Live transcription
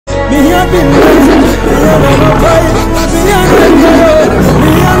My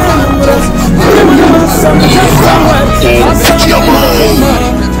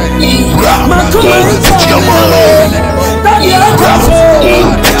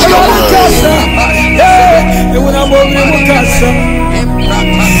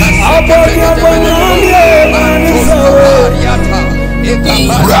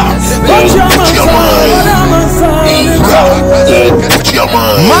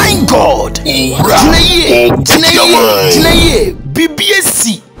God,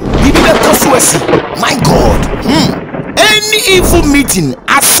 BBSC, my God, any evil meeting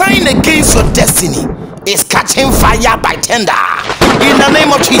assigned against your destiny is catching fire by tender. In the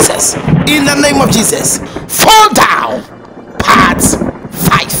name of Jesus, in the name of Jesus, fall down. Part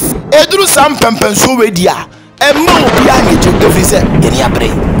 5. Edru sam pempenso wedia. Emma obia ngejo David say yeni abre.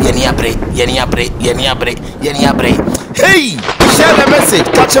 Hey, share the message.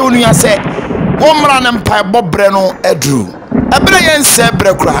 Catch you when say womra na mpa bobre no edru. Ebre yen se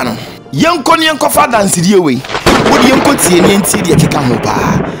bre kura no. Yenko ne yenko fa dance die we. Wodi yenko tie ne ntie de keka ho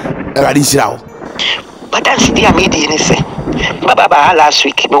ba. Erade nhirawo. But dance die amedi ni say. Baba last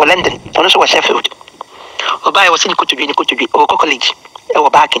week we were London. Ono so was Sheffield. Oba was in Kotodwe or college. I was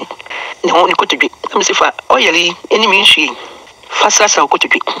back in. No, you could be. I'm say for oily enemy she. Fast as I could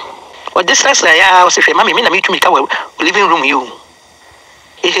be. Or this last night I was saying, Mammy, me to make our living room you.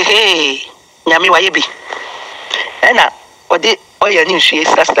 Hey, Yami Wayabi. And or the oil news she is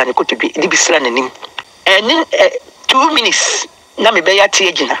last than could be the bislan and him. And in 2 minutes, Nami Baya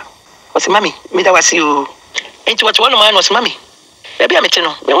Tiagina was Mammy, me that was you. Ain't what one man was Mammy. Maybe I'm a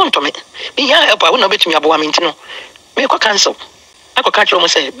channel. Me want to me. Me ya help. I will not bet me about me to me ko cancel. I could catch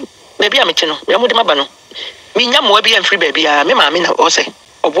almost say, maybe I'm a channel. Me am with my bano. Me yam be and free baby. Me mammy na ose.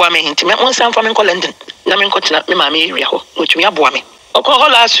 Oboa me hinti. Me one sam from London. Na me kotina me mammy area ho. Which me aboa me. Oko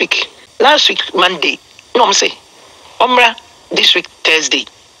last week Monday. You know say. Omra this week Thursday.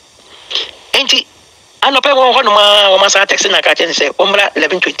 Enti anope wo ho no ma sa text na ka chen say omra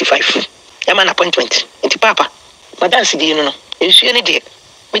 11:25. Yam an appointment. Enti papa. Madam sidi no. Ensu any day.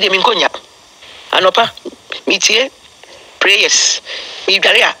 Me de min konya. Anopa mitie prayers. Mi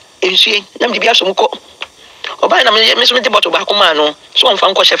dare ensu na me bia so mko. Oba na me so me de bottle ba ko ma no. So on fa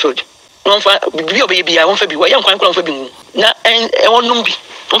nko Sheffield. No fa bi obi bia won fa bi wo ya nkwan nkwan fa bi mu. Na wonum bi.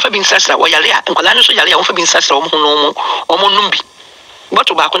 Won fa bi nsasa wo yale a nkola no so yale a won fa bi nsasa wo no omo num bi.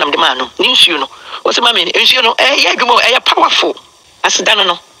 Bottle ba ko na me de ma no. Ni ensu no. O se ma me ensu no ya adwuma ya powerful. Asida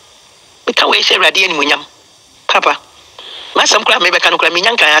no. Me ka we she rade ani munyam. Papa Masam kura me beka no kura me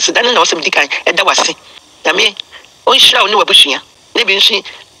nyanka asida na wasem dikan eda wase na me on hira oni wabusua na bi nso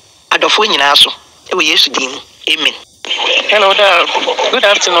adofo nyina so e we Yesu din amen. Hello there. Good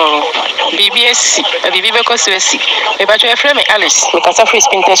afternoon. BBSC, BB Bekoswesi. Me ba twa frame Alice. Me kasa free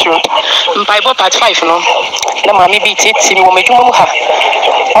spin test road. Mpaibo part 5 no. Na mami bi titi ni wo medwuma mu ha.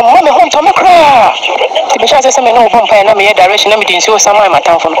 Amma me ho ntoma kra. Ti be sha se me no bo mpa na me direction na me din so sama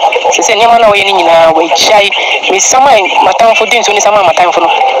matamfo no. Se nyama na wo ye ni nyina we chai. Me sama matamfo din so ni sama matamfo no.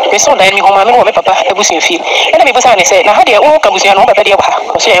 Me so da mi ho ma me wo me papa ebusu fi. Na me busa ne se na ha de wo kabusu no papa de ba.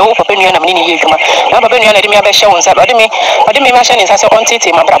 So ye wo papa nua na me ni ye dwuma. Na papa nua na de me abehye won sa. Ode me ma shane sase on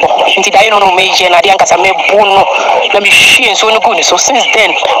tete ma brabo nti dai no no me je na de ankasa me bu no na me hwie so no go ni so since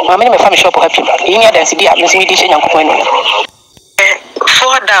then ma me fa me shop happy yin ya dance dia me se me di she nyankopon no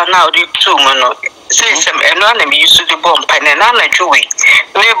For down now the two no say some eno na me use the bomb pa na na juwe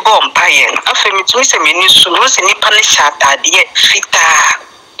me bomb pa yen afemi tumi se me ni su no se ni pa ne shata de fita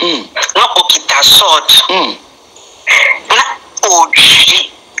no okita sword na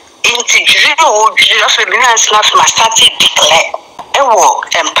oji inti jiro oji afemi snap ma start declare ewo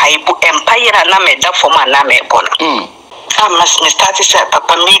empire na me da for ma na me bon I must start to say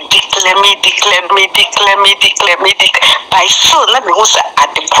papa me declare by so let me was at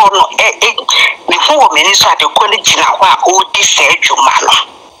the corner me who me so at the corner jina wa o di se dwuma no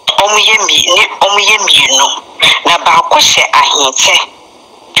omuye mi no na ba ko hye ahenche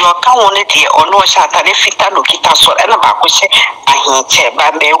yo ka woni de ono hye atare fita no kita so na ba ko hye ahenche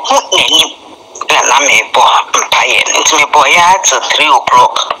ba be hu nani na me bo mpaye nti me bo ya at 3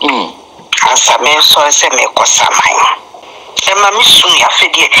 o'clock asa me so se me ko samai Emma Missu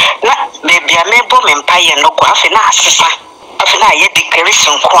Yafidi, baby, I may bomb empire no coffee na assassin. I feel I had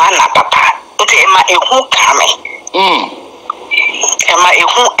declaration Kwana papa. Emma a who come. Emma a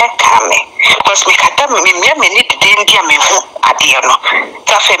who a come. Because me cut me need the India me who adiano.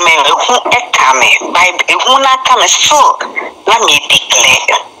 Cafe me who a come. By a who not come so. Let me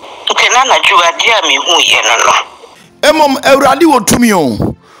declare. Kenana Jua dear me who ye no. Emom Owura wo tumi o.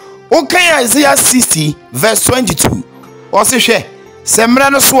 Okay, Isaiah 60 verse 22. Ose hwe semra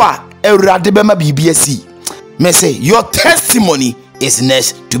no so a Ewurade bema BBSC. May say your testimony is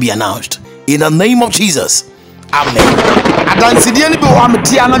next to be announced in the name of Jesus. Amen. Adansidie ni be ho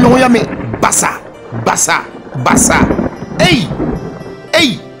ametia na me ho ya me basa. Hey.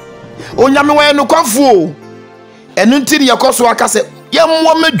 Onyame wa no kwafo. Enu ntini yakoso aka se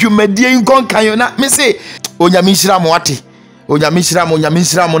yemwo madwumadie nkonkan na me say onyame nhira mo ate. Onyame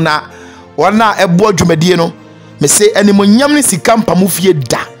nhira mo na wana ebo adwumadie no me say animonyam ne sika mpamu fie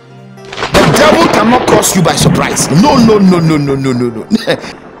da. The devil cannot cross you by surprise. No.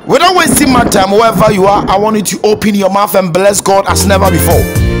 Without wasting my time, wherever you are, I want you to open your mouth and bless God as never before.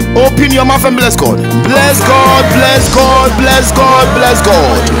 Open your mouth and bless God. Bless God.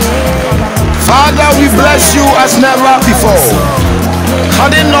 Father, we bless you as never before.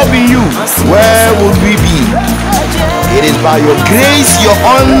 Had it not been you, where would we be? It is by your grace, your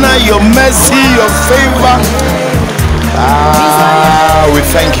honor, your mercy, your favor. We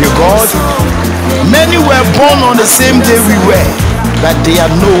thank you, God. Many were born on the same day we were, but they are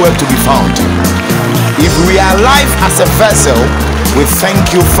nowhere to be found. If we are alive as a vessel, we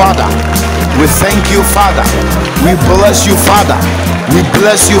thank you, Father. We thank you, Father. We bless you, Father. We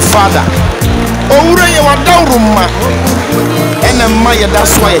bless you, Father. Owura ye wadawruma ena maya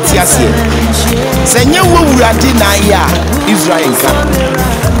that's why etiasie senye wowurade na ya Israel ka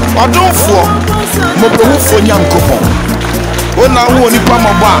odonfo mobrofo nyankopon ona wo nipa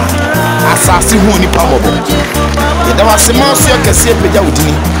mobo asase ho nipa mobo ye da wasema so yakase pegya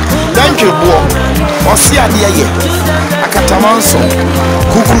wudini dantwebo osi ade ye akatamanso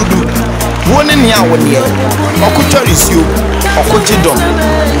kukurudu woni ne awone ye okotorisio okogedom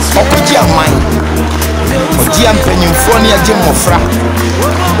Okogyeaman Ogia mpanyimfo ne agye mmofra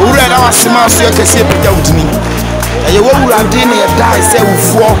Owura da wasema so yakase pegya wudini eye wowurade ne yeda ise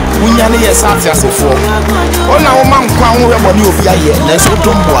wufuo wunya ne ye sate asefo ona wo mankwa ho hwebo ne obi aye na so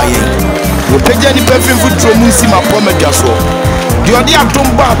tombo aye wo pegya ni pefimfu tromu nsi mapomedwa so de odi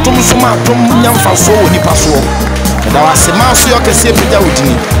atombo atom so ma atom nyamfa so woni paso da wasema so yakase pegya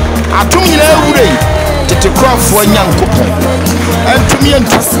wudini atom nyina ewure tete krofo nyankopon antumi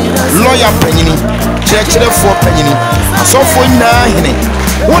antu lawyer panyini chirechirefo panyini asofo nyina hene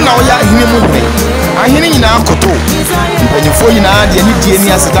wona wo ya hene mu hene ahene nyina akoto mpanyifo nyina de ani die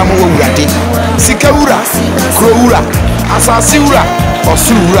ni aseda mo wurade sika wura kro wura asase wura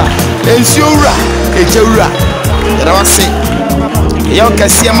osu wura ensio wura eje wura era wase ya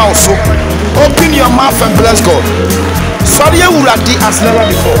okasia ma oso. Open your mouth and bless God. Sorry wurade as never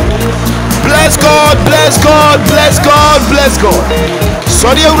before. Bless God.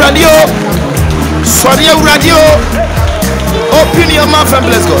 Sorry radio. Open your mouth and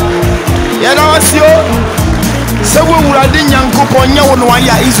bless God. Ya na wasio. Se wo wurade nyankopon nya wo no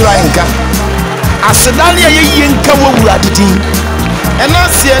ya Israel nka. Asedane ye nka wo wurade din. Ena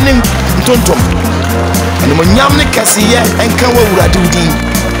se ne ntontom. Ene mo nyam ne kase ye nka wo wurade din.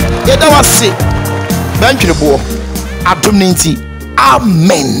 Ya da wase. Bantwirebo. Adom nti.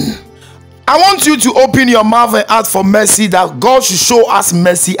 Amen. I want you to open your mouth and ask for mercy, that God should show us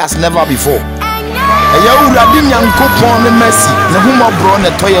mercy as never before. Eya urade nyankopon ne mercy ne humo bro ne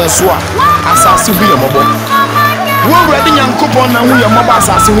toye so a asase hu yemobo. Wo urade nyankopon na hu yemobo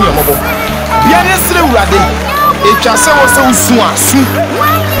asase hu yemobo. Bia ne sire urade etwa se wo se usu asu.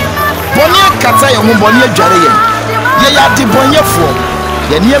 Boni akata ye hu boni adware ye. Ye ya de bonyefo.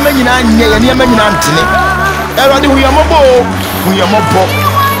 Ye niema nyina nye ye niema nyina ntene. Urade hu yemobo.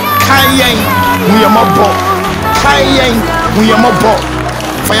 Kayen huyemobo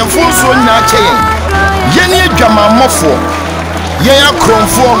fayamfonso nyina cheyen yeni adwama mofo yen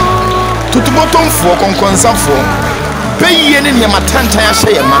akromfo tutubotomfo konkonsafo peyiye ne niam atantan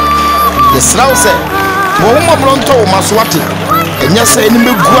ahye yema yesrawo se wo homobronto wo masowate enya se eni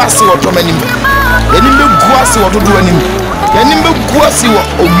megu ase wo tomanim eni megu ase wo dodo anim eni megu ase wo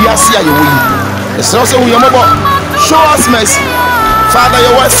owiase ayewoyi yesrawo se huyemobo. Show us mercy. Father,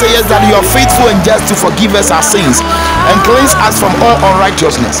 your word says that you are faithful and just to forgive us our sins and cleanse us from all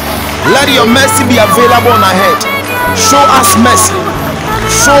unrighteousness. Let your mercy be available on our head. Show us mercy.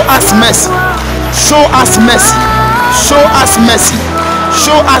 Show us mercy. Show us mercy. Show us mercy.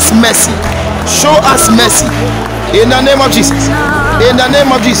 Show us mercy. Show us mercy. In the name of Jesus. In the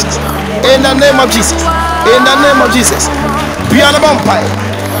name of Jesus. In the name of Jesus. In the name of Jesus. Biana Vampire.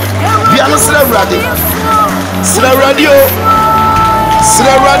 Biana Celebrity. Radio.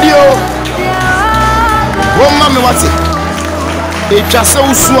 Woma me wate. Etwa se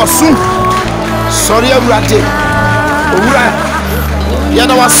usu asu. Sorry awurade. Owura. Ya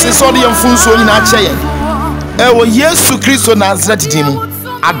na wase so de mfunso nyina acheyen. Ewo Yesu Kristo Nazareth din mu.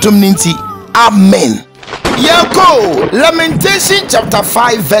 Adom ninti. Amen. Yanko, Lamentation chapter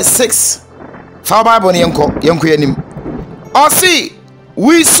 5 verse 6. For Bible yanko yanim. Or see,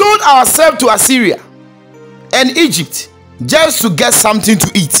 we sold ourselves to Assyria and Egypt just to get something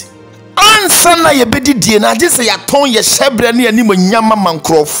to eat. Ansa na ye bedi die na je se ya ton ye hyebre na ani monyama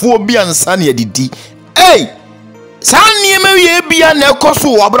mankrofo bi ansa na ye didi. Hey, san niema wie bia na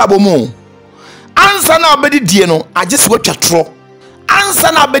ekoso wo abrabo mu. Ansa na obedi die no age se watwa tro.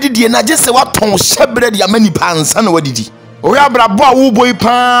 Ansa na obedi die na je se waton hyebre de amani pa ansa na wadidi. Owe abrabo a wo boy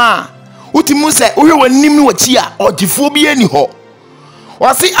pa. Utimu se owe wanim no wachi a ogifo bi ani ho.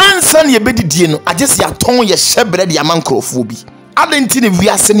 Wasi ansa na ye bedi die no age se ya ton ye hyebre de amankrofo bi. Adenti ne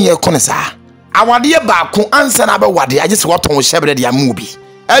wiase ne yekone saa awade baako ansa na abewade agese waton hyebre de amu bi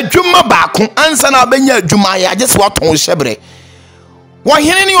adwuma baako ansa na abenya adwuma ya agese waton hyebre wo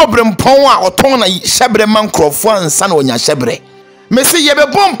hene ne obrempon a oton na hyebre mankrofo ansa na onya hyebre mesi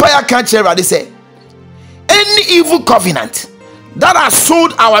yebebo mpa ya ka cherade say any evil covenant that has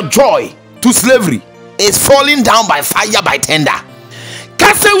sold our joy to slavery is falling down by fire by tender.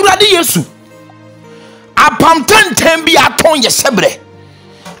 Kase urade Yesu apam tenten bi aton ye hyebre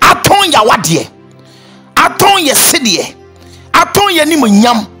aton ya wade aton ye sedie aton ye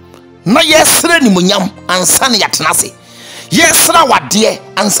nimonyam na yesra nimonyam ansa na yatenase yesra wade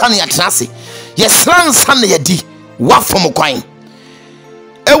ansa na yatenase yesra ansa na yadi wafom kwan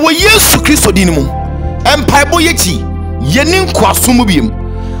ewo Yesu Kristo dinimu empaibo yechi yeni nkwasom biem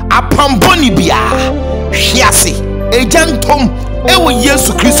apam boni bia hwiase ejantom ewo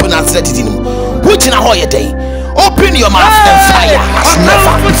Yesu Kristo Nazareth dinimu. Which in a hoye day, open your mouth and fire as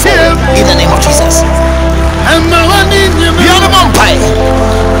never before in the name of Jesus. You're the vampire.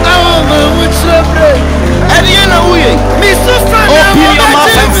 And you know, open your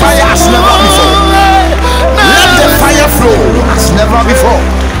mouth and fire as never before. Let the fire flow as never before.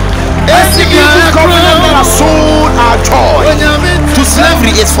 Every evil covenant that has sold our joy to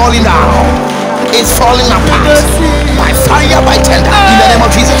slavery is falling down. Is falling apart by fire by tender in the name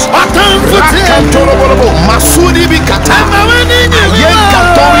of Jesus. Rakantorobo masudi bikata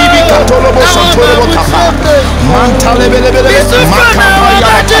ayenkatori bikatorobo santorobo kapa mantalebelebele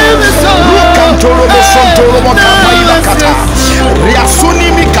makapaya rukantorobo santorobo kapa kata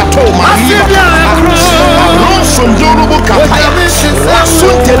riasuni mikato mariba ronsondorobo kapa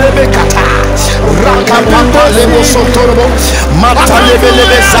rasuntelebe kata rakapapa lebo santorobo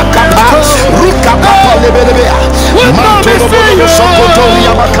matalebelebe zakapa Kapapa lebelebea mantolobo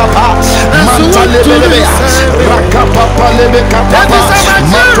sokotoria bakapa mantalebelebea rakapapa lebekapa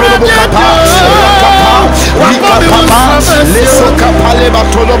mantolobo kapa rakapa leso kapa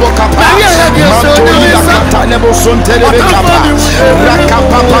lebatolobo kapa mantolia kata lebo sontelebe kapa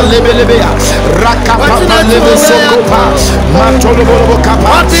rakapapa lebelebea rakapapa lebesokopa mantolobo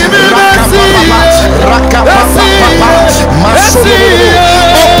kapa rakapapa masolobo.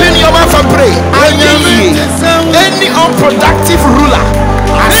 Open your mouth and pray. Any unproductive ruler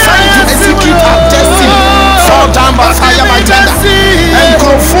assigned to execute our destiny fall down by fire by tender. And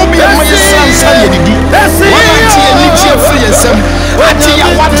chrophobia may sound sanity. One idea free and some, Atia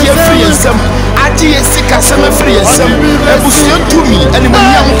what year free and some, Atia sick as some free and some, and Bussian to me, and when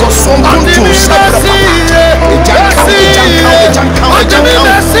young Cosson to Sabra.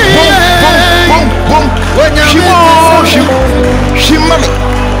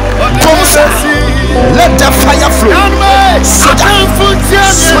 Let the fire flow. Soldier, soldier,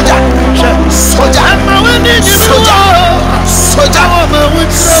 soldier, soldier,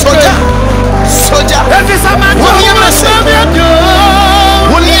 soldier, soldier. Let the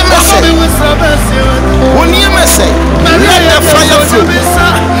fire flow.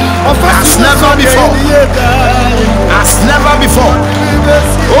 As never before. As never before.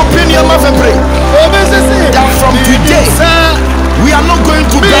 Open your mouth and pray. That from today we are not going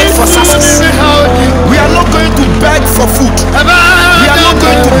to beg for success. We are not going to beg for food. We are not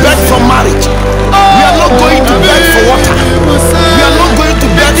going to beg for marriage. We are not going to beg for water. We are not going to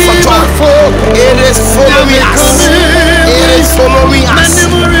beg for joy. It is following us. It is following us.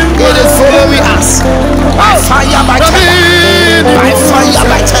 It is following us. By fire, by tender. By fire,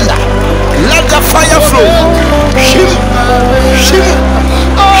 by tender. Let the fire flow. Shim, shim,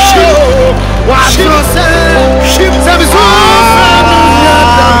 shim, shim,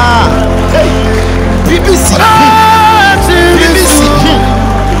 BBC. BBC.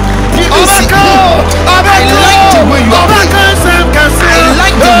 BBC. I like the way you are praying. I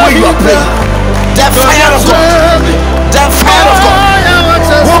like the way you are praying. The fire of God. The fire of God.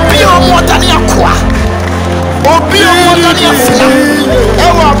 Obi o more than your kwa. Obi o more than your fina.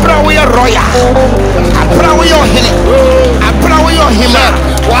 Ewa abra we royal. Abra we your hene. Abra we your hima.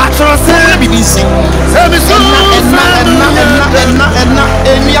 What was BBC?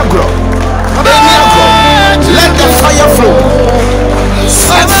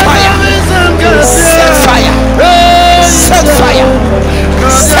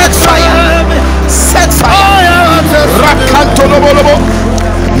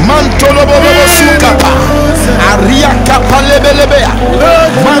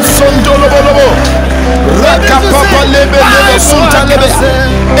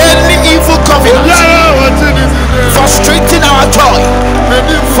 Any evil covenant frustrating our joy,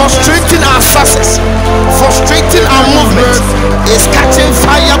 frustrating our success, frustrating our movement is catching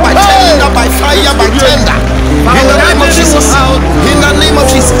fire by tender, by fire by tender. In the name of Jesus. In the name of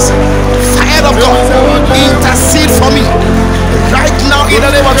Jesus. Fire of God, intercede for me right now in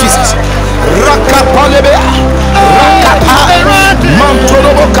the name of Jesus. Rakapalebe, Rakapa,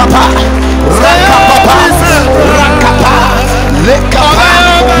 Mantolobo Kapa, Rakapapa, Rakapa, Lekapa,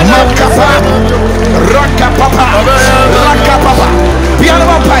 Makapa, Rakapapa, Rakapapa,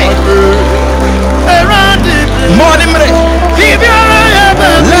 Piano Pai, Morning Ray,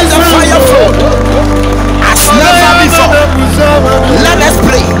 let the fire flow as never before. Let us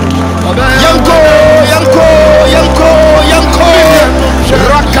pray. Yanko, Yanko, Yanko, Yanko,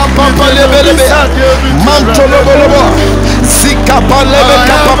 Rakapapa Lebelebe, Mantolobo, Sikapa Lebe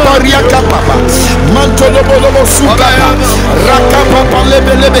Kapapa Riakapapa, Mantolobo Sukapa, Rakapapa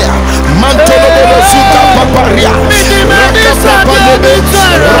Lebelebe, Mantolobo Sukapa Ria, Rakapapa Lebe,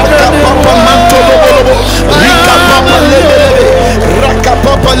 Rakapapa Mantolobo, Rikapapa Lebelebe,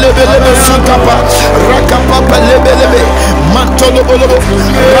 Rakapapa Lebelebe Sukapa, Rakapapa Lebelebe, Mantolobo,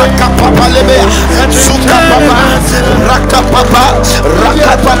 Rakapapa Lebe, Sukapapa, Rakapapa,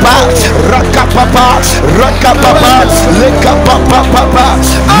 Rakapapa, Rakapapa, Rakapapa, Lekapapa,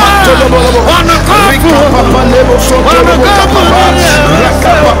 Mantolobo, Rikapapa Lebo Sotolobo Kapapa,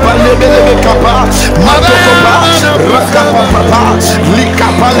 Rakapapa Lebelebe Kapa, Matokopa, Rakapapa,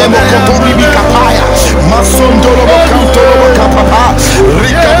 Likapa Lebo Kotoribi Kapaya, Masondolobo Kantolobo Kapapa,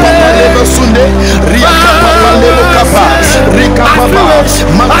 Rikapapa Lebo Sunde, Rikapapa Lebo Kapa, Rikapapa,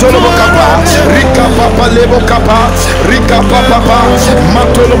 Mantolobo Kapa, Rikapapa Lebo Kapa, Rikapapa,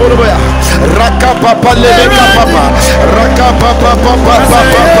 Mantolobo Boya, Rakapapa Lebe Kapapa, Rakapapa Papa,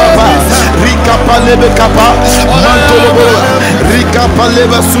 Rikapa Lebe Kapa, Mantolobo, Rikapa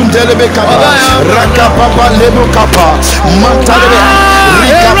Lebe Sundelebe Kapa, Rakapapa Lebo Kapa, Mantalebe,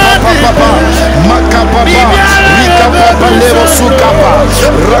 Rikapapa, Makapapa, Rikapapa Lebo Sukapa,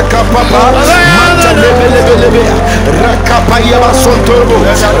 Rakapapa, Mantalebe Lebe, Rakapa Yaba Sontolobo,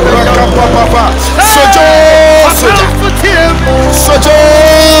 Rakapapa, Sojo,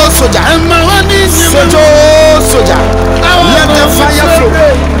 Soja, let the fire flow,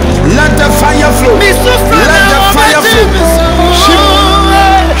 let the fire flow, let the fire flow. Shim,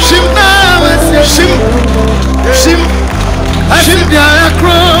 shim, shim, shim,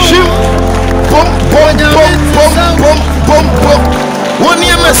 shim, bom, bom, bom, bom, bom, bom, bom. One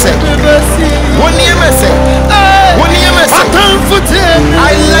year message, one year message, one year message.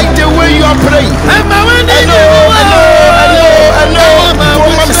 I like the way you are praying. I know.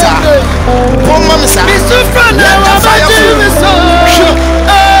 Pomamisa, let the fire flow.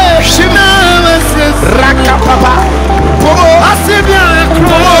 Shim, Rakapapa, Pomo,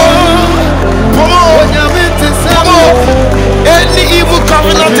 any evil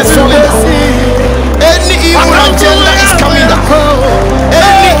covenant is falling down. Any evil agenda is coming down.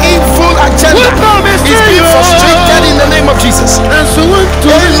 Any evil agenda is being frustrated in the name of Jesus.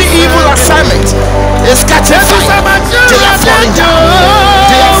 Any evil assignment is catching fire. They are falling down.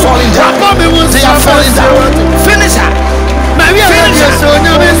 They are falling down. They are falling down. Finish her. Finish her.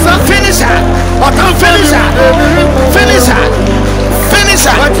 Finish her. Finish her. Finish her. Finish her. Finish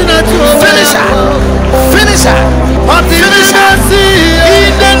her. Finish her. Finish her.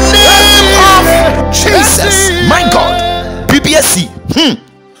 In the name of Jesus. My God. BBSC.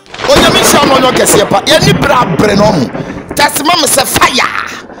 Onyamisha mono kesiepa. Yeni bra brenom. Tasmam se fire.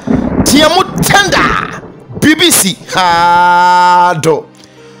 Tiamu tender. BBC. Do.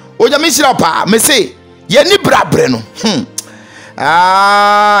 Onyamisha pa. Me say yeni bra breno.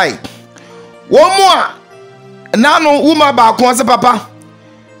 Ai. Womoa. Nano uma ba ko se papa.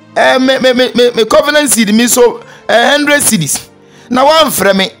 Me covenant seed me so 100 cedis. Na one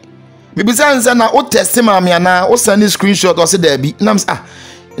frame me. Me bisa nsa na o test maami ana o send screenshot o se da bi. Na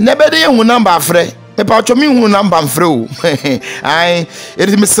nebede ye hu number frɛ. Me pa twa me hu number mfrɛ o. Ai,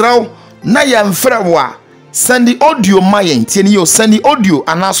 eri me sraw na ye mfrɛ wo a send the audio mayen tie ne yo send the audio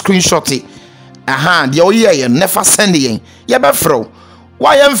ana screenshot. Aha, de o ye never send yen. Ye be frɛ.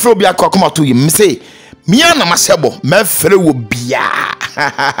 Wa ye mfrɛ obi akokoma to yim. Me say Mia na masebo me frɛ wo bia.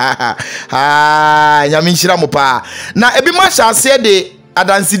 Ah, nyame nhira mo pa. Na ebi ma sha ase de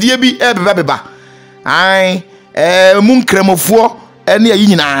adansidie bi beba. Ai, mu nkremofo ene ayi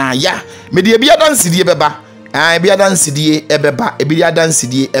nyina ya. Me de ebi adansidie beba. Ai, ebi adansidie beba, ebi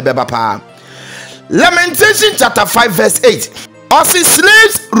adansidie beba pa. Lamentation chapter 5 verse 8. Us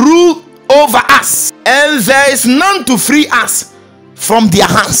slaves rule over us, and there is none to free us from their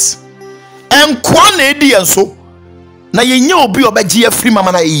hands. And kwane di enso na yenye obi obegye afiri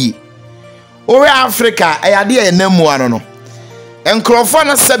mama na yi ore Africa ayade ye namu ano no enkrofo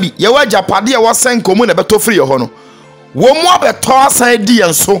na sabi ye wajapade ye wosen komu na beto free ho no wo mu abeto asan di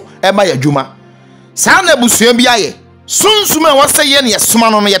yenso e ma yadwuma saa na busuan bi aye sunsum a wose ye ne yesoma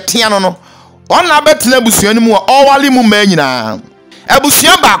no ye tea no ona betena busuan mu owale mu ma nyina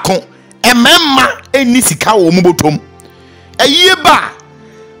abusuan baako ememma eni sika wo mu botom ayi ba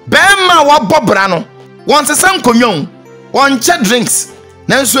bemma wabobra no won sesam konyon won che drinks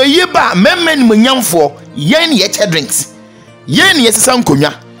nanso ayi ba memma ni manyamfo yen ne ye che drinks yen ne sesam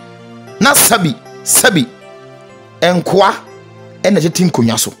konwa na sabi enkoa ena jetin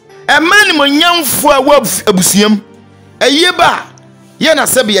konwa so emma ni manyamfo a wa abusuam ayi ba yen na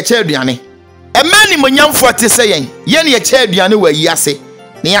sabi ye che aduane emma ni manyamfo ate se yen ye che aduane wa yi ase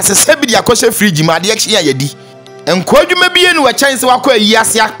ne asese bi dia kɔhye fridge ma de akye yadi enkodwuma bie ne wa chance wakɔ yi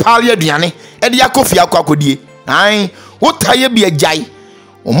ase apale aduane e de yakɔfi akɔkodie an wotaye bi agyae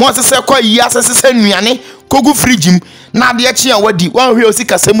omo asese kɔ yi ase sese nuane kogu fridge m na de akye wadi wan hwe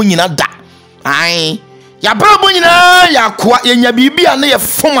osika sɛm nyina da an ya brabo nyina ya koa yenya bibia na ye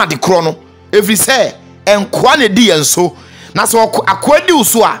foma de kro no every say enkoa na di yenso na so akoa di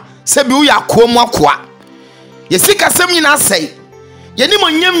uso a sɛ bi wo ya akoa mu akoa ye sika sɛm nyina asɛe yeni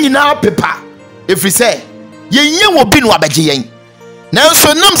monyam nyina pepa every say yenye wo bi no abagye yen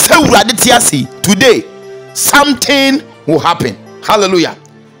nanso nam sɛ wurade te ase today something will happen. Hallelujah.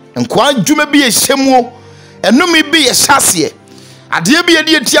 Enkoa dwuma bi ye hyemuo enome bi ye hyase ade bi ye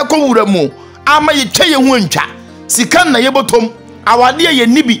de tia kɔwura mu ama ye twa ye ho ntwa sika na ye botom awade ye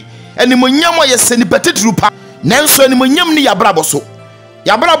nibi enimonyam ye senipatetru pa nanso enimonyam ni yabrabo so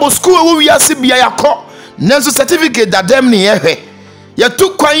yabrabo school wo wiase bia yakɔ nanso certificate dadam ni ye hwɛ ye tu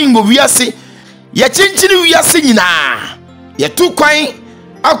kwan ngo wiase ye chinchini wiase nyina ye tu kwan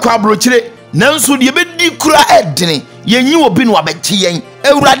akwa brochire nanso de bedi kura edene ye nyi obi no abegye yen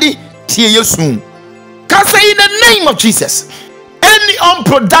Ewurade tie Yesu kasa in the name of Jesus. Any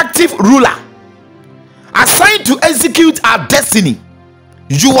unproductive ruler assigned to execute our destiny,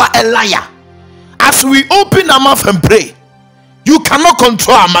 you are a liar. As we open our mouth and pray, you cannot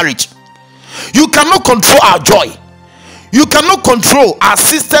control our marriage, you cannot control our joy, you cannot control our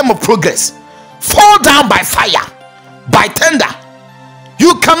system of progress. Fall down by fire, by tender.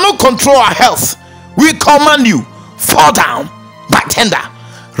 You cannot control our health. We command you, fall down by tender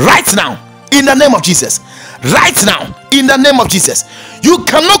right now in the name of Jesus. Right now in the name of Jesus. You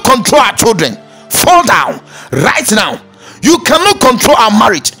cannot control our children. Fall down right now. You cannot control our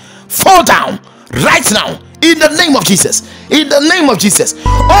marriage. Fall down right now in the name of Jesus. In the name of Jesus.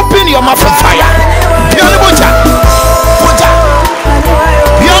 Open your mouth and fire.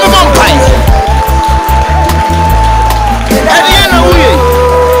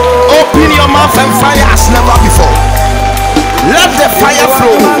 Open your mouth and fire as never before. Let the fire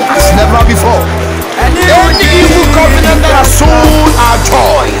flow as never before. Any evil covenant that has sold our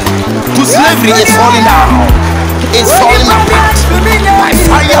joy to slavery is falling down. It's falling apart by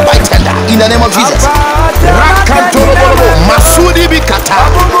fire, by tender, in the name of Jesus. Rakatolobo Masudi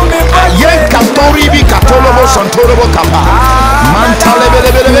Bikata Ayen Katori Bikatolobo Santorobo Kapa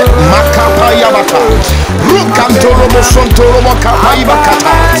Mantalebelebele Makapa Yabaka Rukantolobo Santorobo Kapa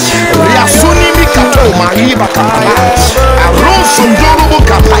Ibakata Riasuni Bikato Mahiba Kapaya Aron Sundorobo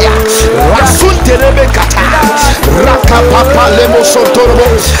Kapaya Rasunterebe Kata Rakapapa Lemo Santorobo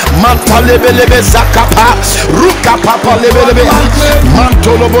Mantalebelebe Zakapa Rukapapa Lebelebe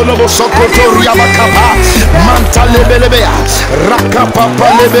Mantolobo Lobo Sokoto Riabakapa Mantalebelebea Rakapapa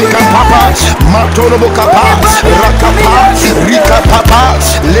Lebeka Papa Matolobo Kapa Rakapa Rika Papa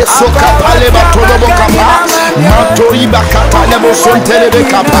Lesoka Paleba Tolobo Kapa Matoriba Kata Lebo Sontelebe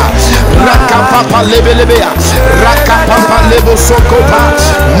Kapa Rakapapa Lebelebea Rakapapa Lebo Sokopa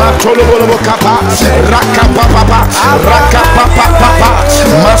Matolobo Kapa Rakapapa Rakapapa Papa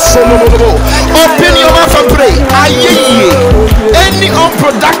Masolobo. Open your mouth and pray. Aye. Any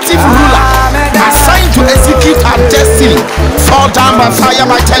unproductive ruler assigned to execute our destiny fall down by fire,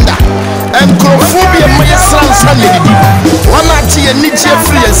 by tender. And Crophobia may sound Sunday. One idea, Nietzsche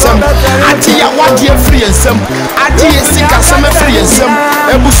free and some, Adia, what dear free and some, Adia, sick and some free and some,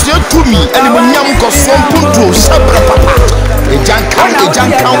 and Busio to me, and when young Cosson Punto, Sabra Papa, a junk count, a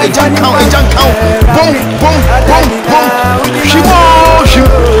junk count, a junk count, a junk count, boom, boom, boom, boom,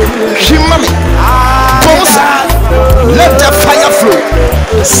 she mommy, let the fire flow.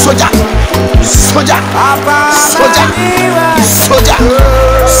 Soldier, soldier, soldier, soldier,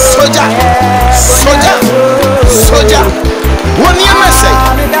 soldier, soldier, soldier. One year message.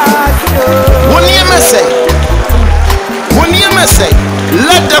 One year message. One year message.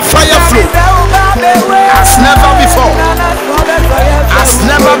 Let the fire flow as never before.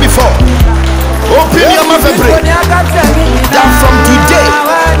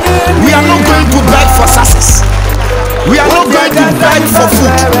 to beg for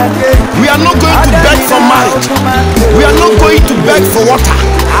food. We are not going to beg for marriage. We are not going to beg for water.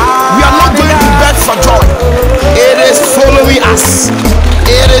 We are not going to beg for joy. It is following us.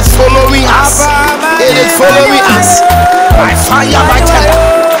 It is following us. It is following us. By fire, by tender.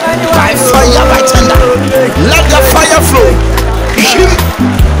 By fire, by tender. Let the fire flow. Shim,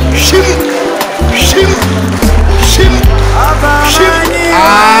 shim, shim, shim, shim.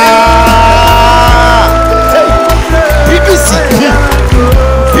 BBC,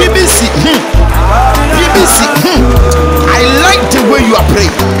 BBC, BBC. I like the way you are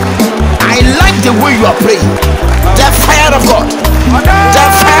praying. I like the way you are praying. The fire of God. The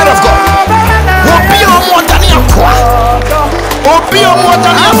fire of God. Obi omo dani akwa. Obi omo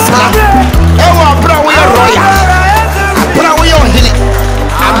dani afra. Ewa abra we royal. Abra we ohini.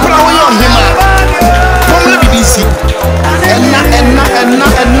 Abra we ohima. Pomle BBC. Enna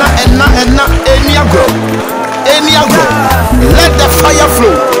eni agro. Let the fire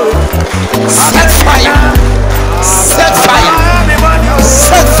flow. Set fire. Set fire.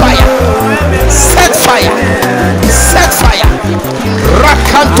 Set fire. Set fire. Set fire.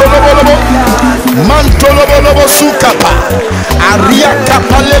 Rakantolobo. Mantolobo sukapa. Aria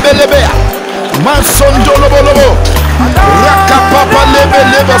kapa lebelebea. Mansondolobo. Rakapapa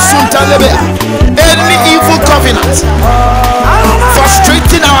lebelebe suntalebea. Any evil covenant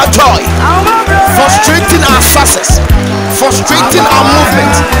frustrating our joy, frustrating our success, frustrating our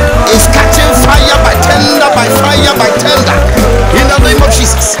movement is catching fire by tender, by fire, by tender. In the name of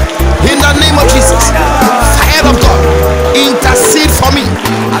Jesus. In the name of Jesus. Fire of God, intercede for me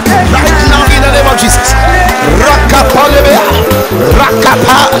right now in the name of Jesus. Rakapa lebea,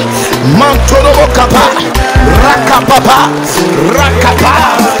 rakapa, mantolobo kapa, rakapapa, rakapa,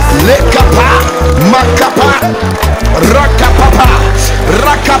 lekapa, makapa, rakapapa,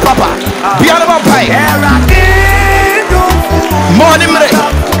 rakapapa. Biarama pai. Morning rain.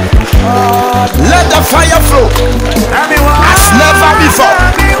 Let the fire flow as never before.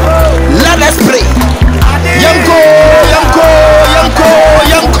 Let us pray. Yanko, yanko, yanko,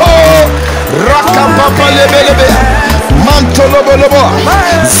 yanko. Rakapapa lebelebe. Mantolobo,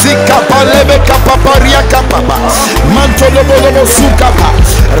 zikapa lebe kapapa riakapapa. Mantolobo sukapa.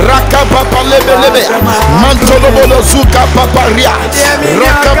 Rakapapa lebe. Mantolobo sukapa ria.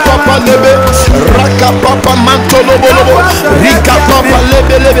 Rakapapa lebe. Rakapapa mantolobo. Rikapapa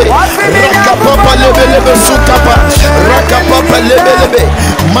lebe. Rakapapa lebe sukapa. Rakapapa lebe.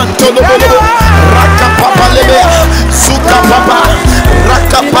 Mantolobo. Rakapapa lebe. Sukapapa.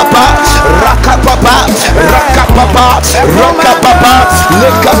 Rakapapa. Rakapapa,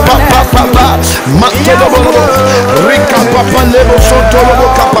 lekapapa, matolobo, rikapapa lebo sotolobo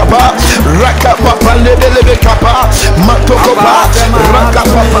kapapa, rakapapa lebe kapa, matokopa,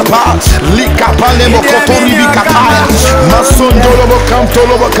 rakapapa, likapa lebo kotoribi kapaya, masondolobo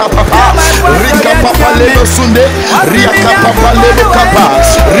kantolobo kapapa, rikapapa lebo sunde, riakapapa lebo kapa,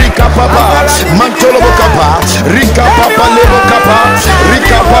 rikapapa, mantolobo kapa, rikapapa lebo kapa,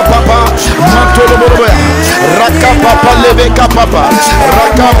 rikapapa, mantolobo rakapapa lebe kapapa,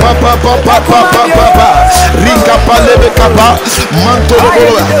 rakapapa, rikapa lebe kapa,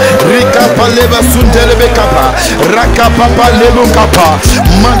 mantolobo, rikapa lebe sundelebe kapa, rakapapa lebe kapa,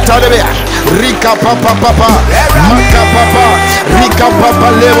 mantalebe, rikapapa, makapapa, rikapapa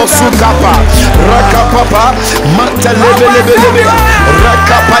lebe sukapa, rakapapa, mantalebe,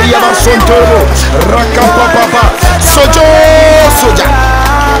 rakapa yaba sontolo, rakapapa, soja.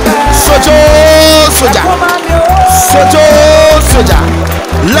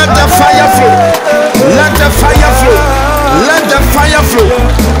 Let the fire flow. Let the fire flow. Let the fire flow.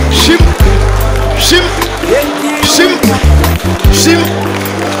 Shim.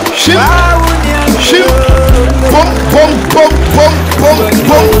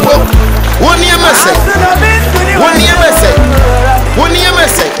 Boom. One year message.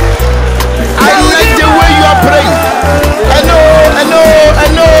 I like the way you are praying. I know.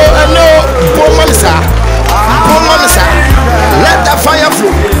 Bomamisa. Let the fire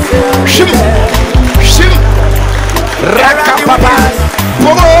flow. Shim. Rakapapa.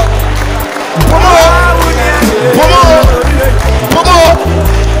 Bomo.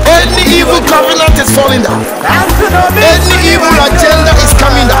 Any evil covenant is falling down. Any evil agenda is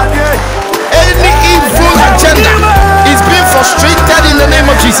coming down. Any evil agenda is being frustrated in the name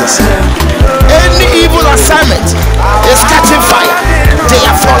of Jesus. Any evil assignment is catching fire. They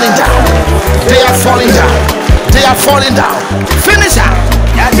are falling down. Finish her.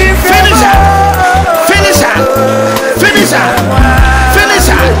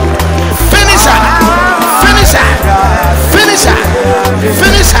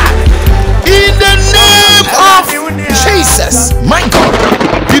 In the name of Jesus. Jesus. My God.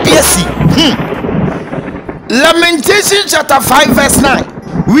 BBSC. Lamentation chapter 5 verse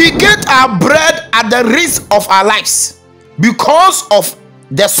 9. We get our bread at the risk of our lives because of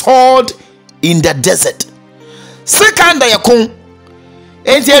the sword in the desert. Second yakon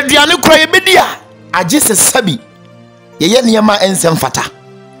enti aduane kro yebedia agese sabi ye niema ensem fata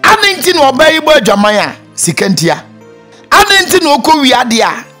anenti no obayi bo adwaman a sikantia anenti no okowi ade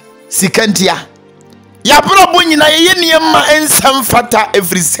a sikantia ya brobo nyina ye niema ensem fata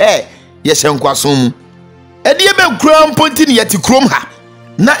every say ye hyenkwaso mu edie be kura mponti ne yati krom ha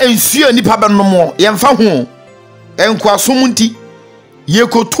na ensuo nipa benom ye mfa ho enkwaso mu nti ye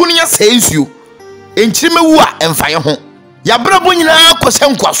kotunia sensuo enchirimewu a emfa ye ho ya brabo nyina akose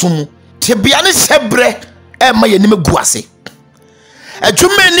nkwaso mu tebia ne sebre e ma ye nim gu ase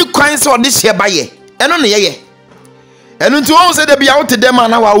adwuma ni kwan se ode hye ba ye eno ne ye eno nti won se de bia wote dem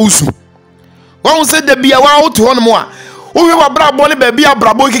ana wa usu won se de bia wa wote hono mu a wo hwe wa brabo ne ba bia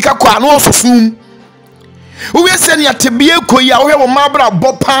brabo kika kwa na ososum wo we se ne atebia koyi a wo hwe wo ma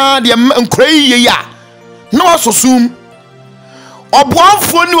brabo pa de nkrai ye ya na ososum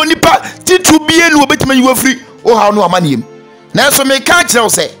oboafo ni onipa titu bie ni obetima yi wafri o ha no amaniem na so me ka kire wo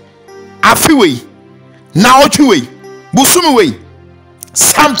se afiwe na otwiwe busumiwe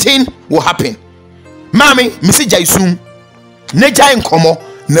something will happen mami misi jaisum ne jai nkomo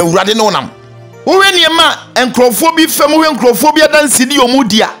na urade no nam wo we ne ma enkrofo bi fam wo enkrofo bi adansi di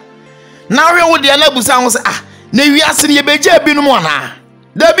omudia na we wo de na busa ho se na wiase ne yebeja bi no mo na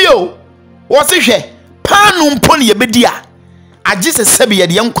da bi o wo se hwe panu mpo ne yebedia agise sebi ye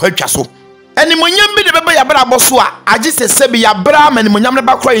de yankwa atwa so enimonyam bi de beba ya bra boso a agise sebi ya bra manimonyam ne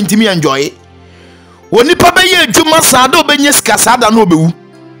bakra intimi enjoy woni pa be ye adwuma saada obenye sika saada na obewu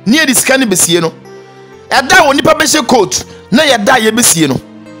ne ye sika ne besie no eda woni pa be hye coat na ye da ye besie no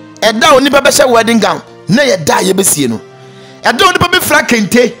eda woni pa be hye wedding gown na ye da ye besie no eda woni pa be fra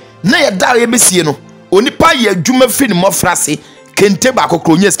kente na ye da ye besie no oni pa ye adwuma fi ne mofrase kente ba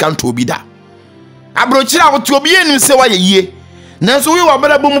kokro nye sika nto obi da abrochira wotu obi enu se wa ye yie nanso we wa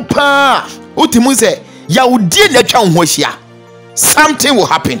bra bom pa otimu se ya odie na twa ho hia something will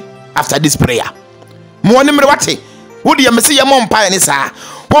happen after this prayer mo ne mre wate wo de yemse ye mo mpa ne saa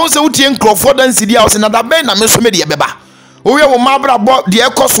won se wotie nkrofo dansi dia wo se na da ben na me so me de beba wo we wo ma bra bo de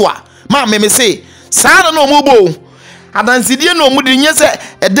ekoso a ma me se saa na no mo bo adansi die no mo de nye se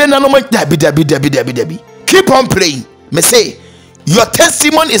eden na no mo dabi keep on praying me say your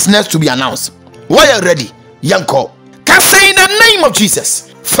testimony is next to be announced. Why are you ready yanko can say in the name of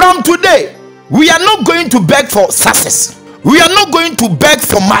Jesus from today we are not going to beg for success, we are not going to beg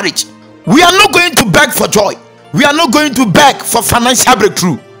for marriage, we are not going to beg for joy, we are not going to beg for financial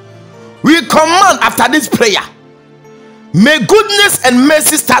breakthrough. We command after this prayer, may goodness and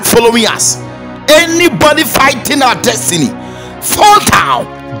mercy start following us. Anybody fighting our destiny, fall down,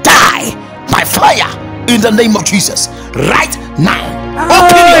 die by fire in the name of Jesus right now.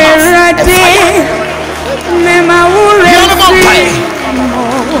 Open your mouth and fire.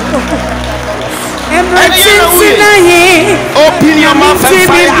 Open your mouth and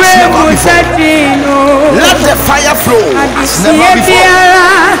fire as never before. Let the fire flow as never before.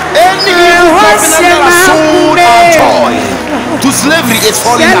 Any covenant soul or joy to slavery is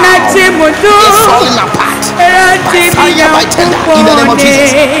falling down, is falling apart by fire, by tender in the name of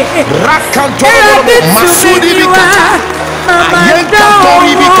Jesus. Rakantoro Masudi Bikata. Ayenka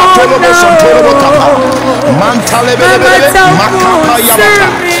tori bikatolo bosontoro kapa mantalebelebe makapa yabaka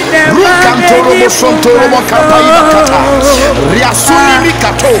rukantoro bosontoro kapa yabaka riasuni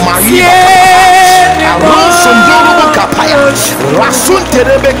bikato mahiba arosondoro kapa ya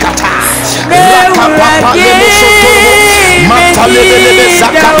rasunterebe kata rakapa lebosontoro mantalebelebe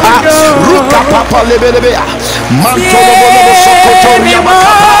zakapa rukapa lebelebe mantolo bosokoto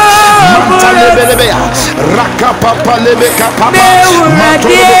yabaka mantalebelebe rakapa lebe kapapa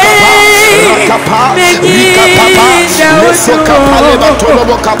matolo kapa rakapa rika papa leso kapa leba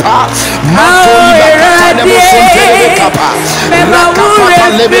tolo kapa matoli bakata lebo sontelebe kapa rakapa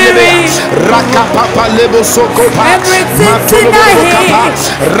lebelebe rakapa lebo sokopa matolo kapa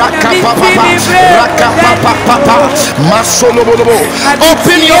rakapa papa masolo bobo.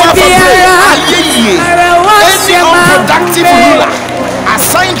 Open your mouth and pray. Any unproductive ruler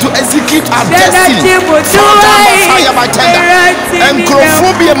assigned to execute our destiny, fall down by fire, by tender. And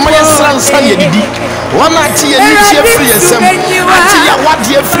crophobia may san yedi. One ati and free and some, ati ya what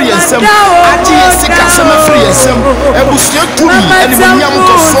ye free and some, ati ya sika some free and some, and was your to me, and when young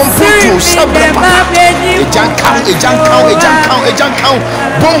to some photo, some papa, a junk count,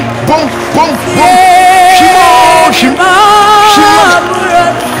 boom, boom, boom, boom, shimo,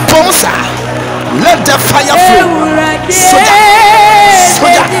 bonsa. Let the fire flow. So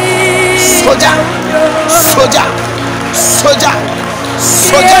Soldier.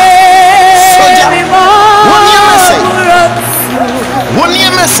 Soldier. Soldier. One year message. One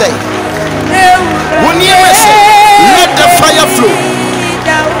year message. One year message. Let the fire flow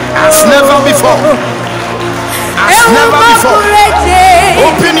as never before. As never before.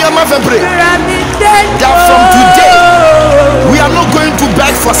 Open your mouth and pray that from today we are not going to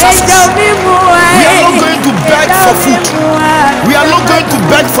beg for success. We are not going to beg for food. We are not going to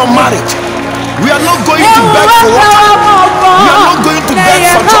beg for marriage. We are not going to beg for water. We are not going to beg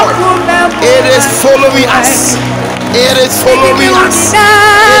for joy. It is following us. It is following us.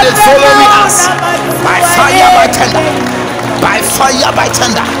 It is following us. By fire, by tender. By fire, by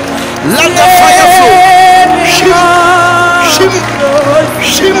tender. Let the fire flow. Shim, shim,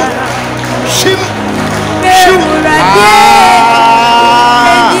 shim, shim, shim.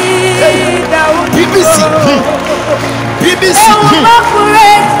 BBC. BBC.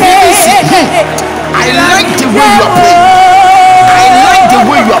 BBC. I like the way you are praying. I like the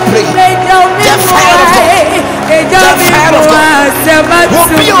way you are praying. The fire of God. The fire of God. Will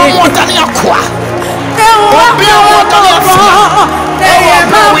be on more than your choir. Will be on more than your fire.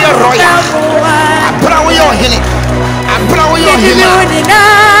 We are royal. I brought your henny. I brought your henny.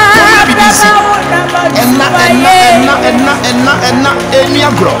 BBC. And any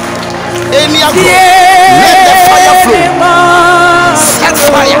agro. Let the fire flow. Set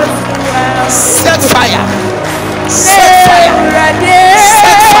fire. Set fire. Set fire.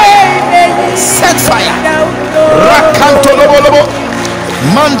 Set fire. Set fire. Rakantolobo.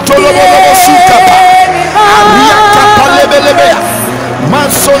 Mantolobo sukapa. Ariakapa lebelebea.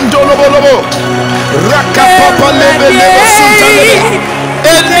 Mansondolobo. Rakapapa lebelebe suntalebe.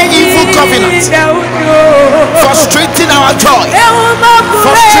 Any evil covenant frustrating our joy,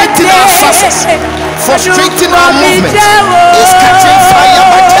 frustrating our success, frustrating our movement is catching fire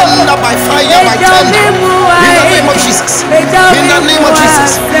by tender, by fire, by tender. In the name of Jesus. In the name of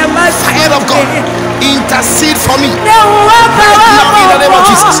Jesus. Fire of God, intercede for me right now in the name of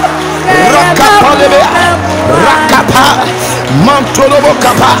Jesus. Rakapa lebe, rakapa, mantolobo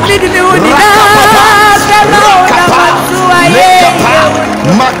kapa, rakapa, rakapa, lekapa,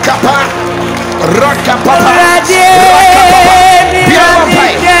 makapa, rakapa, rakapa.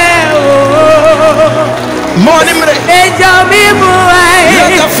 Morning, let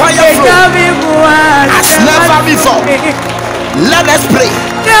the fire flow as never before. Let us pray.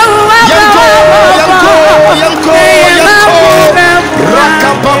 Yanko, yanko, yanko, yanko.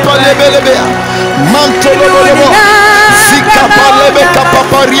 Rakapapa lebelebea. Mantolobo. Zikapa lebe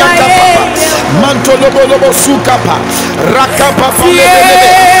kapapa riakapa. Mantolobo sukapa. Rakapapa lebelebe.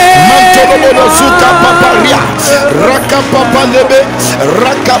 Mantolobo sukapa ria. Rakapapa lebe.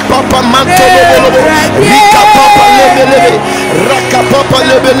 Rakapapa mantolobo. Rikapapa lebelebe. Rakapapa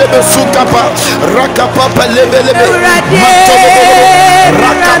lebelebe sukapa. Rakapapa lebelebe. Mantolobo.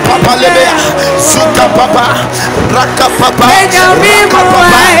 Rakapapa lebe. Sukapapa. Rakapapa.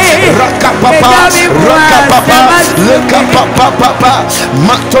 Rakapapa. Rakapapa. Lekapapa.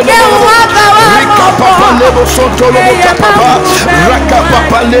 Mantolobo. Rikapapa lebo sontolobo kapapa.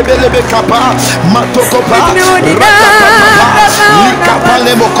 Rakapapa lebelebe kapa. Matokopa. Rakapapa. Likapa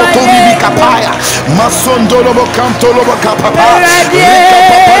lebo kotori bikapaya. Masondolobo kantolobo kapapa.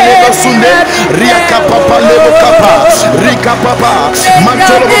 Rikapapa lebo sunde. Riakapapa lebo kapa. Rikapapa.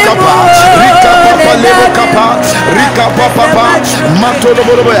 Mantolobo kapa. Rikapapa lebo kapa. Rikapapa.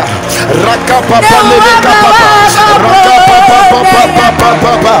 Mantolobo loboya. Rakapapa lebe kapapa.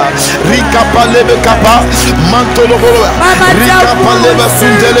 Rakapapa. Rikapa lebe kapa. Mantolobo loboya. Rikapa lebe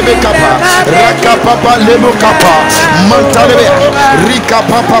sunde lebe kapa. Rakapapa lebo kapa. Mantalebe.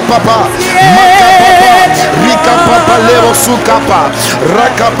 Rikapapa. Makapapa. Rikapapa lebo sukapa.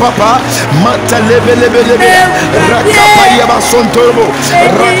 Rakapapa. Mantalebe lebe. Rakapa yaba sontolobo.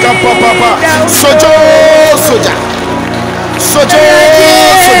 Rakapapa. Sojo.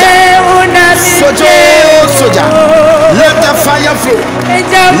 Let the fire flow.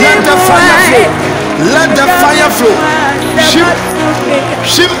 Let the fire flow. Let the fire flow. Shim.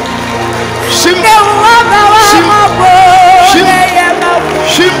 Shim. Shim. Shim. Shim.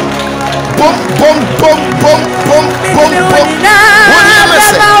 Shim. Bom, bom, bom, bom, bom, bom, bom.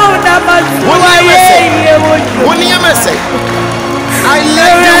 One year message. I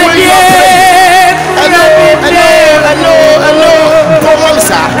like the way you are praying. Hello.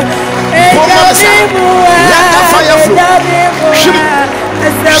 Bomamsa. Let the fire flow. Shim.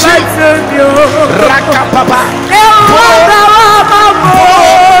 Shim. Rakapapa.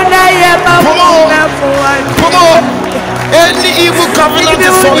 Any evil covenant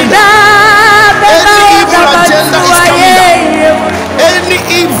is falling down. Any evil agenda is coming down. Any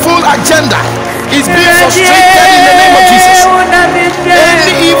evil agenda is being frustrated in the name of Jesus.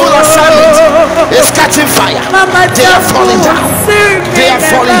 Any evil assignment is catching fire. They are falling down. They are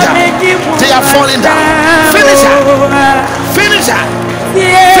falling down. They are falling down. Finish her. Finish her.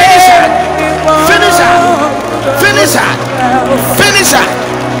 Finish her. Finish her. Finish her. Finish her.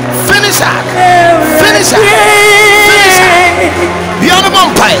 Finish her. Finish her. Finish her. You are the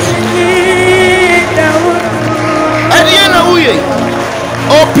vampire. And you know who.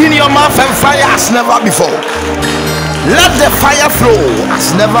 Open your mouth and fire as never before. Let the fire flow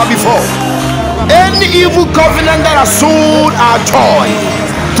as never before. Any evil covenant that has sold our joy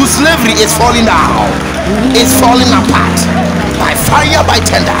to slavery is falling down. It's falling apart by fire, by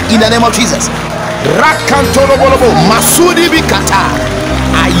tender, in the name of Jesus. Rakantorobo Masudi Bikata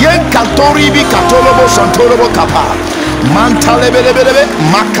Ayen Kantori Bikatorobo Santorobo Kapa Mantalebelebelebe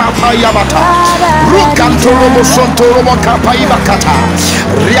Makapa Yabata Rukantorobo Santorobo Kapa Ibakata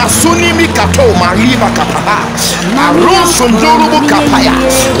Riasuni Mikato Mariba Kapa Aron Sondorobo Kapaya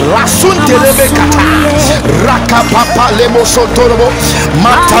Rasun Telebe Kata Rakapapa Lemo Santorobo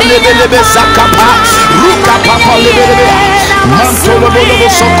Mantalebelebe Zakapa Rukapapa Lebelebe Mantolobo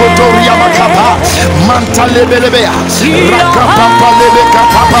Sokotoria Makapa Mantalebelebe Rakapapa Lebe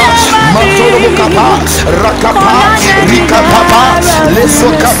Kapapa Mantolobo Kapa Rakapa Rika Papa Leso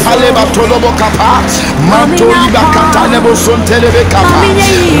Kapa Leba Tolobo Kapa Mantoliba Kata Lebo Sontelebe Kapa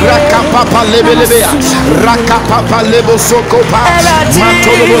Rakapapa Lebelebe Rakapapa Lebo Sokopa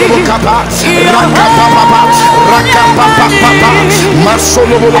Mantolobo Kapa Rakapapa Rakapapa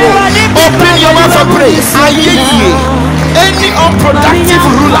Masolobo. Open your mouth and pray. Any unproductive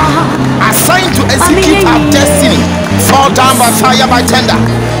ruler assigned to execute our destiny fall down by fire, by tender.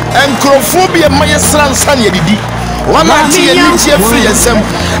 And Crophobia Mayasran Sanyadi. One idea, you free and some.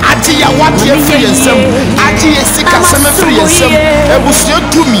 Adia, what you free and some. Adia, sick and some free and some. It was not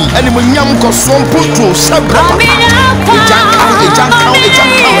to me, and when young Cosson put to Sabra.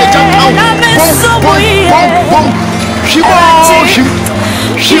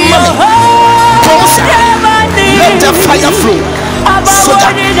 Let the fire flow.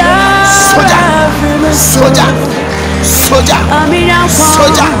 Soldier, soldier, soldier,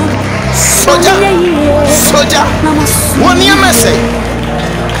 soldier, soldier, soldier. One year message.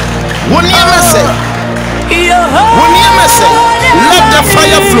 One year message. One year message. Let the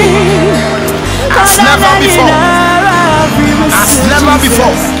fire flow. As never before. As never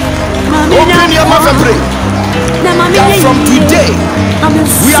before. Open your mouth and pray. That from today,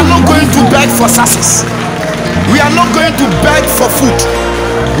 we are not going to beg for success. We are not going to beg for food.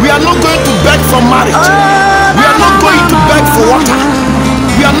 We are not going to beg for marriage. We are not going to beg for water.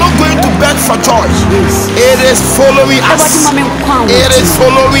 We are not going to beg for joy. It is following us. It is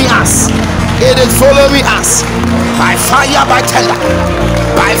following us. It is following us. By fire, by tender.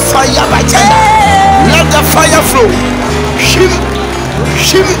 By fire, by tender. Let the fire flow. Shim,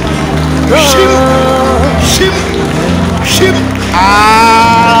 shim, shim, shim, shim.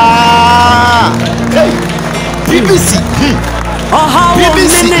 Ah. Hey. BBC.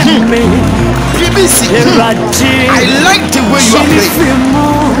 BBC. BBC. I like the way you are praying.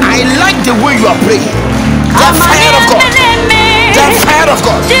 I like the way you are praying. The fire of God. The fire of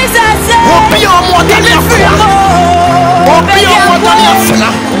God. Will be on more than your prayer. Will be on more than your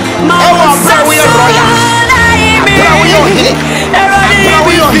prayer. Oh, I'm we are royal. We are here.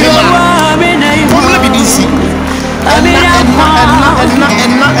 We are here. Probably BBC.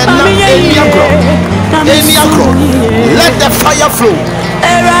 Let the fire flow.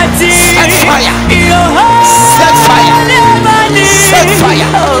 Set fire. Set fire. Set fire.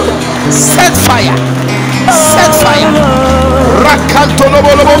 Set fire. Set fire.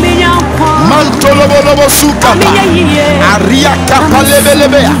 Rakantolobolobo. Mantolobolobo sukapa. Ariaka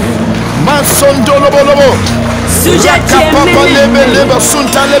palebelebea. Mansondolobolobo. Any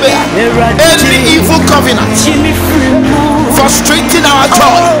evil covenant frustrating our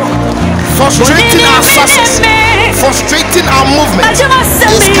joy, frustrating our success, frustrating our movement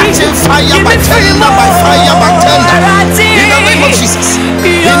is catching fire by tender, by fire, by tender. In the name of Jesus.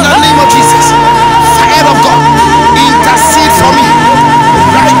 In the name of Jesus. Fire of God, intercede for me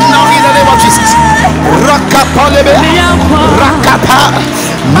right now in the name of Jesus. Rakapa lebe, rakapa,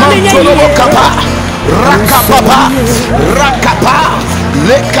 mantolobo kapa. Rakapapa, rakapa,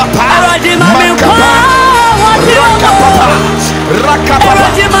 lekapa, makapa, rakapapa, rakapapa.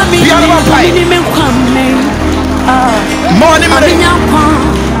 Morning,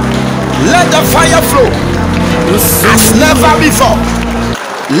 let the fire flow as never before.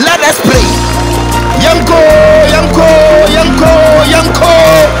 Let us pray. Yanko, yanko, yanko, yanko.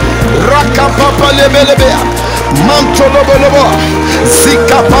 Rakapapa lebelebea. Mantolobolobo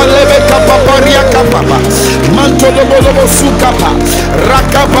Zikapa lebe kapapa riakapapa Mantolobolobo sukapa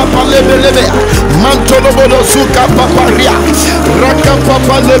Rakapapa lebe lebe Mantolobolo sukapapa ria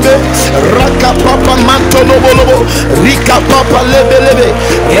Rakapapa lebe Rakapapa mantolobolobo Rikapapa lebe lebe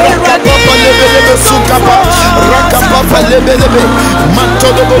Rakapapa lebe lebe sukapa Rakapapa lebe lebe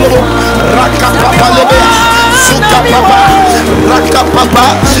Mantolobolobo Rakapapa lebe Sukapapa Rakapapa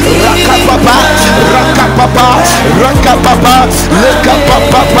Rakapapa Rakapapa Rakapapa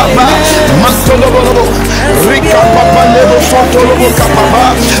Lekapapa Mantolobolobo Rikapapa lebo Sotolobo kapapa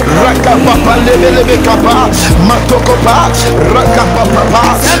Rakapapa lebe kapa Matokopa Rakapapa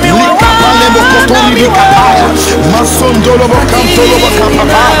Likapa lebo Kotori Likapaya Masondolobo Kantolobo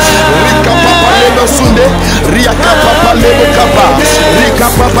kapapa Rikapapa lebo Sunde Riakapapa lebo kapa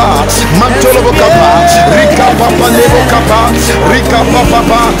Rikapapa Mantolobo kapa Rikapapa lebo kapa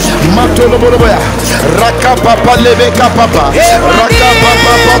Rikapapa Mantolobo Rakapapa lebe kapapa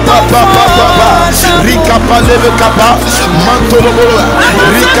Rakapapa Rikapa lebe kapa Mantolobo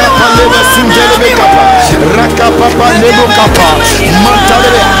Rikapa lebe sundelebe kapa Rakapapa lebo kapa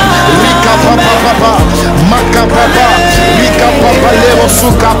Mantalebe Rikapapa Makapapa Rikapapa lebo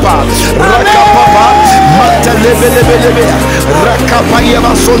sukapa Rakapapa Mantalebe lebe Rakapa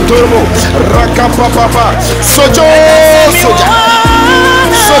yeba sontolobo Rakapapa Sojo soja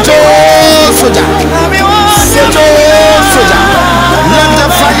Sojo soja Sojo soja. Let the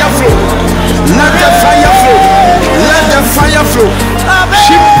fire flow. Let the fire flow. Let the fire flow.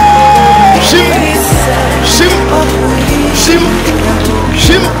 Shim, shim, shim, shim,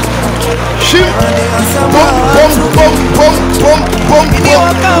 shim, shim. Bom, bom, bom, bom, bom, bom, bom.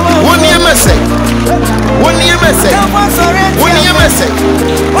 One year message. One year message. One year message. I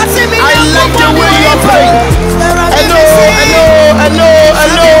like the way you are praying. Hello.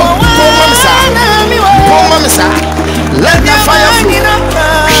 Pomamsa. Let the fire flow.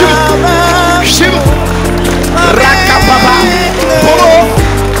 Shim, Rakapapa. Pomo.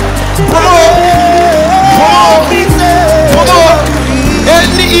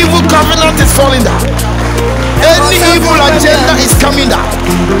 Any evil covenant is falling down. Any evil agenda is coming down.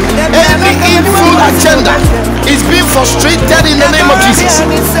 Any evil agenda is being frustrated in the name of Jesus.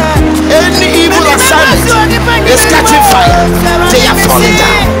 Any evil assignment is catching fire. They are falling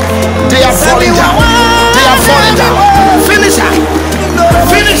down. They are falling down. They are falling down. Finish her.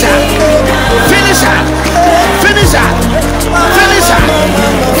 Finish her. Finish her. Finish her. Finish her.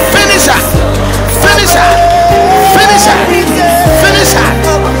 Finish her. Finish her. Finish her. Finish her.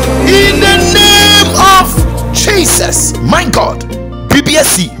 In the name of Jesus. My God.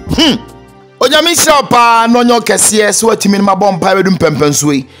 BBSC. Onyamisha pa nonyo kese so atimi ma bompa wedum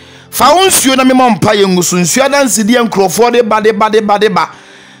pempensuwe. Fa wonsuo na me mompa yengusu nsuo danse die nkrofo de ba.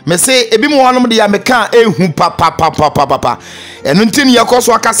 Me say ebi mo hanom de ya meka ehu papa. Enu ntini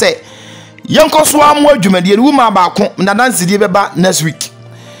yakoso aka se yenkoso amu adwumade wu ma ba ko na danse die beba next week.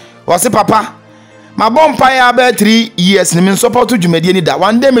 Wose papa ma bompa ya ba 3 years ni me support adwumade ni da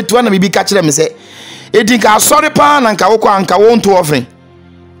one day me to na bibi ka kire me se edinka sorry pa na nka wokọ anka wonto offering.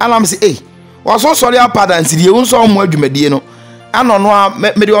 Anam se waso sorry apa danse die won so amu adwumade no anono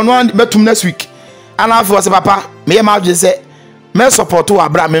me de ono metum next week. Ana afi wose papa me ye ma adwe se me support wa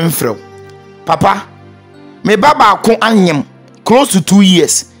bra me mfrew papa me baba ko anyem close to 2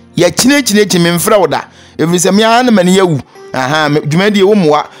 years ya chine me mfrew da evise me an mane yawu dwumadi wo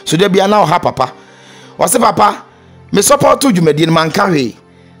moa so da bia na o ha papa wose papa me support dwumadi no manka hwe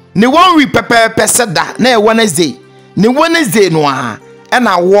ne 1 week pepe seda na e Wednesday no a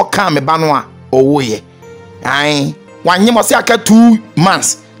na wo ka me ba no a owoye ai wanyem wose aka 2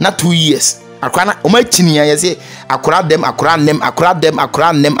 months na 2 years akwana o ma chini ya yese akura nem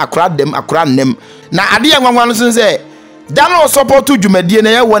na ade ya nwanwa no so se da no support dwumadie na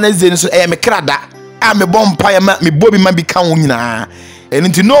ya Wednesday no so e me krada a me bompa ya me bobi ma bi kan wo nyina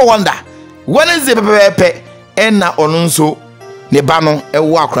enti no wonder Wednesday pepe na ono nso ne ba no e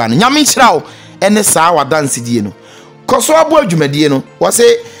wo akura no nyame chirawo ene saa wa dance die no koso abo dwumadie no wo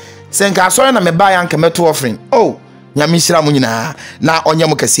se senka asori na me ba ya nka meto offering nyame hira mu nyina na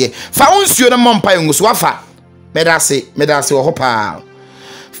onyam kese fa wonsuo na mompa yenguso wafa medase wo hopa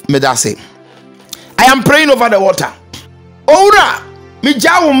medase. I am praying over the water. Owura mi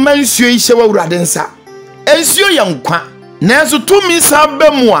jawo mansuo ihye wa Owura densa ensuo ye nkwa na enso tumi sa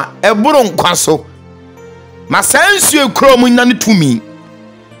ba mu a eboro nkwa so ma sansuo kro mu nyane tumi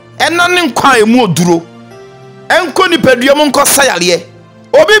ena ne nkwa emu oduro enko nipadua mu nko sayale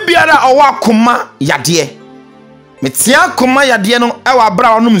obi biara owa koma yade metia koma yade no ewa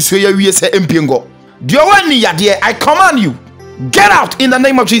bra onum nsuo ya wie se empiengo dio wani yade I command you get out in the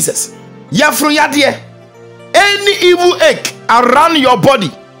name of Jesus. Yafru yade Any evil ache around your body,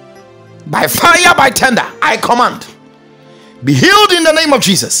 by fire, by tender, I command, be healed in the name of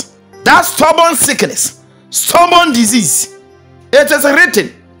Jesus. That stubborn sickness, stubborn disease, it is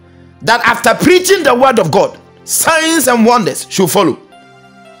written that after preaching the word of God, signs and wonders should follow.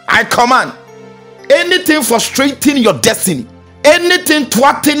 I command, anything frustrating your destiny, anything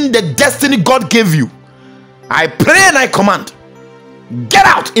thwarting the destiny God gave you, I pray and I command, get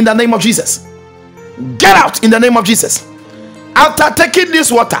out in the name of Jesus. Get out in the name of Jesus. After taking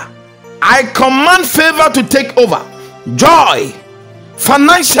this water, I command favor to take over, joy,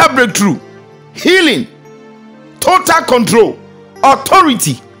 financial breakthrough, healing, total control,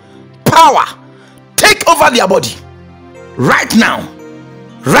 authority, power, take over their body right now,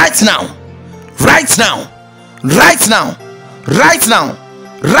 right now, right now, right now, right now,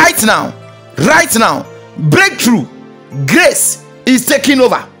 right now, right now. Breakthrough, grace is taking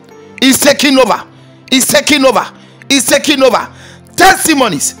over, is taking over, is taking over, is taking over.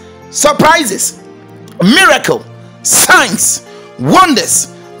 Testimonies, surprises, miracle, signs,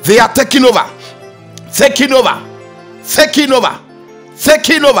 wonders, they are taking over, taking over, taking over,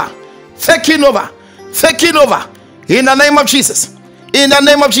 taking over, taking over, taking over. In the name of Jesus, in the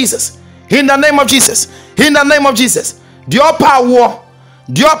name of Jesus, in the name of Jesus, in the name of Jesus. The upper war,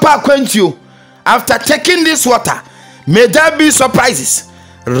 the upper quench you. After taking this water, may there be surprises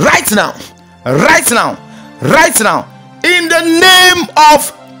right now, right now, right now, in the name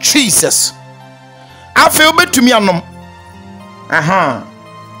of Jesus. I feel bit to me anom.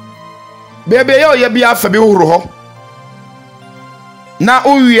 Baby, you be a fabi huro. Na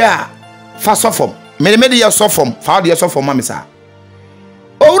uya fa sofom. Me ya sofom, fa de sofom ma me sa.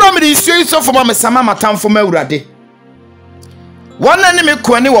 Owura me de isuo sofom ma me sama matamfo ma awurade. Wona ne me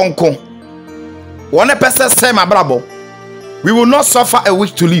ko ne wonko. One person say my brabo. We will not suffer a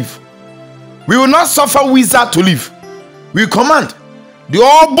witch to live. We will not suffer wizard to live. We command the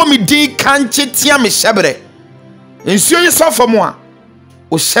obo mi din kanche tia me shebre. Nsuo yi suffer mo a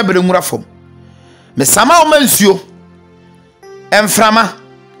o shebre nwura fom. Me sama o ma nsuo. Emframa,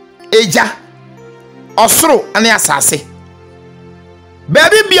 eja, osoro ane asase.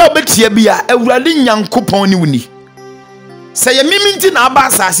 Baby bia obetie bia awurade nyankopon ni wuni. Se ye miminti na aba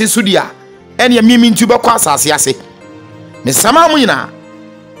asase so dia. And ye mimi ntu bekwa asase ase. Me sama mu nyina.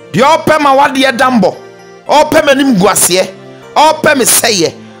 De opema wade dambo. Opema nim guase. Opema me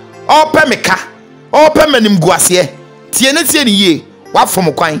seye. Opema me ka. Opema nim guase. Tie ne tie ne ye. Wa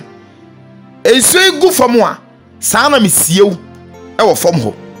fom kwan. Enso egu fom a. Saa na me siew e wo fom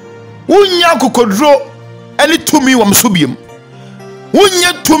ho. Wunya kokodro ani tumi wom so biem.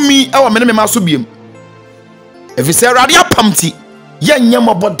 Wunya tumi e wo me ma so biem. Efise awurade apamti ye nyem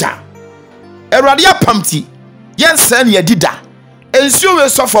oboda. Awurade apamti yen san ye dida ensuo we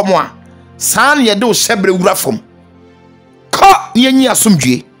so fom a san ye de o shebre wura fom ko ye nyi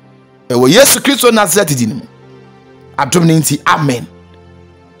asomdwe e wo Yesu Kristo Nazareth dinim adom ne nti amen.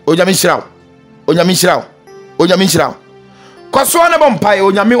 Onyame nhyiraw, onyame nhyiraw, onyame nhyiraw. Koso na bompai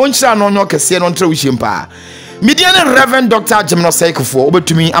onyame onhyira no onyo kese no ntra wuhiem pa. Media ne Reverend Dr. Jemino Saikofo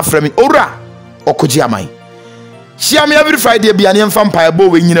obetumi aframi Owura Okogyeaman. Shia me every Friday bia ne mfa mpa ebo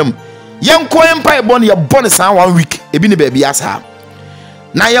we nyinam. Yen ko empa ebo ne ye born san 1 week ebi ne ba bia sa.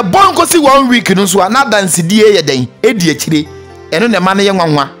 Na ye born ko si 1 week no so na dance die ye den edi akire eno ne ma ne ye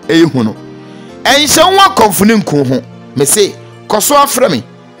nwanwa ehu no. Enhye nwa konfune nku ho me say koso aframi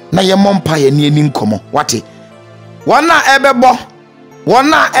na ye mompa ye ne ani nkomo wate. Wona ebebo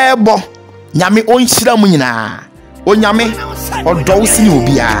wona ebo nyame onhyira mu nyina onyame odo sini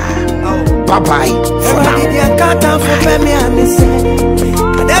obia. Bye bye for now.